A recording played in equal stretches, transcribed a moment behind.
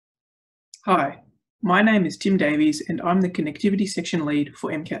Hi, my name is Tim Davies and I'm the Connectivity Section Lead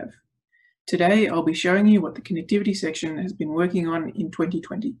for MCAV. Today I'll be showing you what the Connectivity Section has been working on in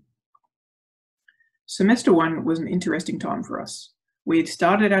 2020. Semester 1 was an interesting time for us. We had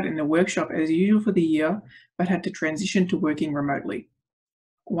started out in the workshop as usual for the year, but had to transition to working remotely.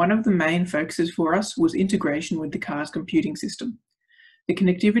 One of the main focuses for us was integration with the car's computing system. The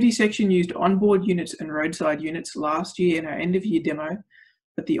Connectivity Section used onboard units and roadside units last year in our end-of-year demo,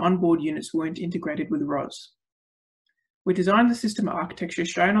 but the onboard units weren't integrated with ROS. We designed the system architecture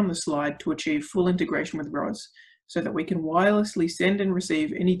shown on the slide to achieve full integration with ROS so that we can wirelessly send and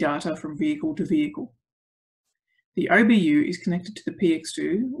receive any data from vehicle to vehicle. The OBU is connected to the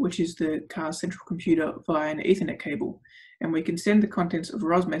PX2, which is the car's central computer, via an Ethernet cable, and we can send the contents of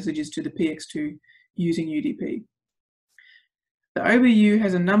ROS messages to the PX2 using UDP. The OBU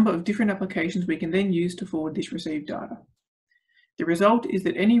has a number of different applications we can then use to forward this received data. The result is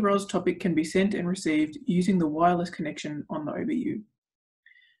that any ROS topic can be sent and received using the wireless connection on the OBU.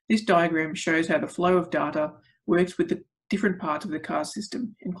 This diagram shows how the flow of data works with the different parts of the car's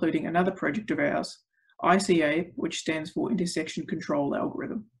system, including another project of ours, ICA, which stands for Intersection Control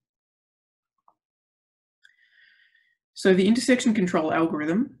Algorithm. So the intersection control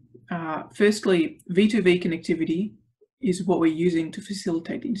algorithm, firstly, V2V connectivity is what we're using to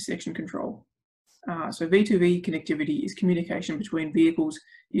facilitate the intersection control. So V2V connectivity is communication between vehicles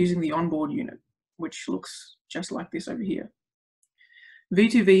using the onboard unit, which looks just like this over here.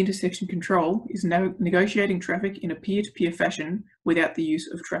 V2V intersection control is now negotiating traffic in a peer-to-peer fashion without the use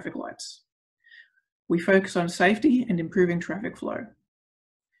of traffic lights. We focus on safety and improving traffic flow.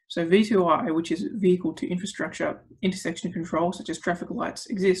 So V2I, which is vehicle to infrastructure intersection control, such as traffic lights,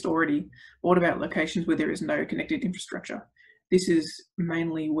 exist already. What about locations where there is no connected infrastructure? This is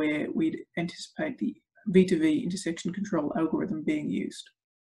mainly where we'd anticipate the V2V intersection control algorithm being used.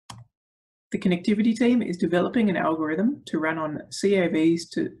 The connectivity team is developing an algorithm to run on CAVs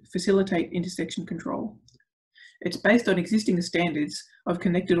to facilitate intersection control. It's based on existing standards of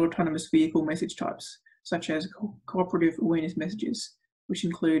connected autonomous vehicle message types, such as cooperative awareness messages, which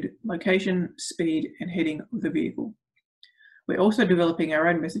include location, speed, and heading of the vehicle. We're also developing our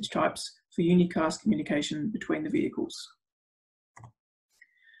own message types for unicast communication between the vehicles.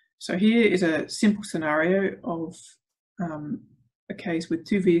 So here is a simple scenario of a case with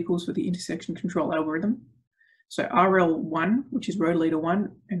two vehicles for the intersection control algorithm. So RL1, which is road leader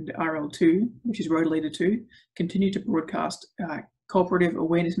 1, and RL2, which is road leader 2, continue to broadcast cooperative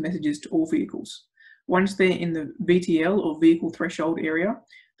awareness messages to all vehicles. Once they're in the VTL or vehicle threshold area,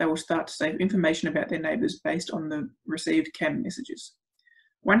 they will start to save information about their neighbours based on the received CAM messages.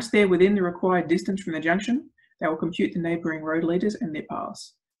 Once they're within the required distance from the junction, they will compute the neighbouring road leaders and their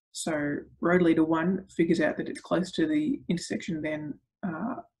paths. So road leader 1 figures out that it's closer to the intersection than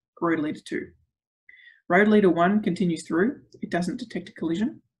road leader 2. Road leader 1 continues through, it doesn't detect a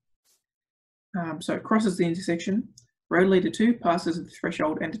collision. So it crosses the intersection. Road leader 2 passes the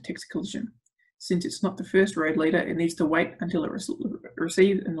threshold and detects a collision. Since it's not the first road leader, it needs to wait until it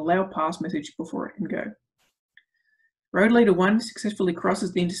receives an allow pass message before it can go. Road leader 1 successfully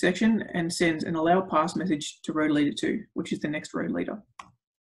crosses the intersection and sends an allow pass message to road leader 2, which is the next road leader.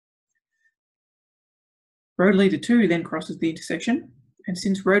 Road leader 2 then crosses the intersection, and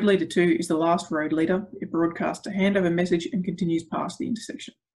since road leader 2 is the last road leader, it broadcasts a handover message and continues past the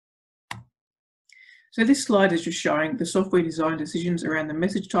intersection. So this slide is just showing the software design decisions around the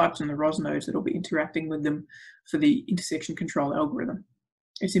message types and the ROS nodes that will be interacting with them for the intersection control algorithm.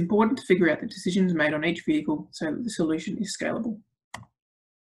 It's important to figure out the decisions made on each vehicle so that the solution is scalable.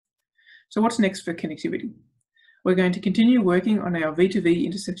 So what's next for connectivity? We're going to continue working on our V2V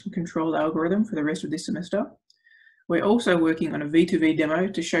intersection control algorithm for the rest of this semester. We're also working on a V2V demo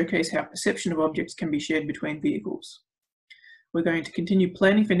to showcase how perception of objects can be shared between vehicles. We're going to continue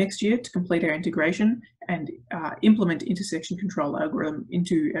planning for next year to complete our integration and implement intersection control algorithm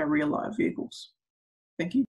into our real live vehicles. Thank you.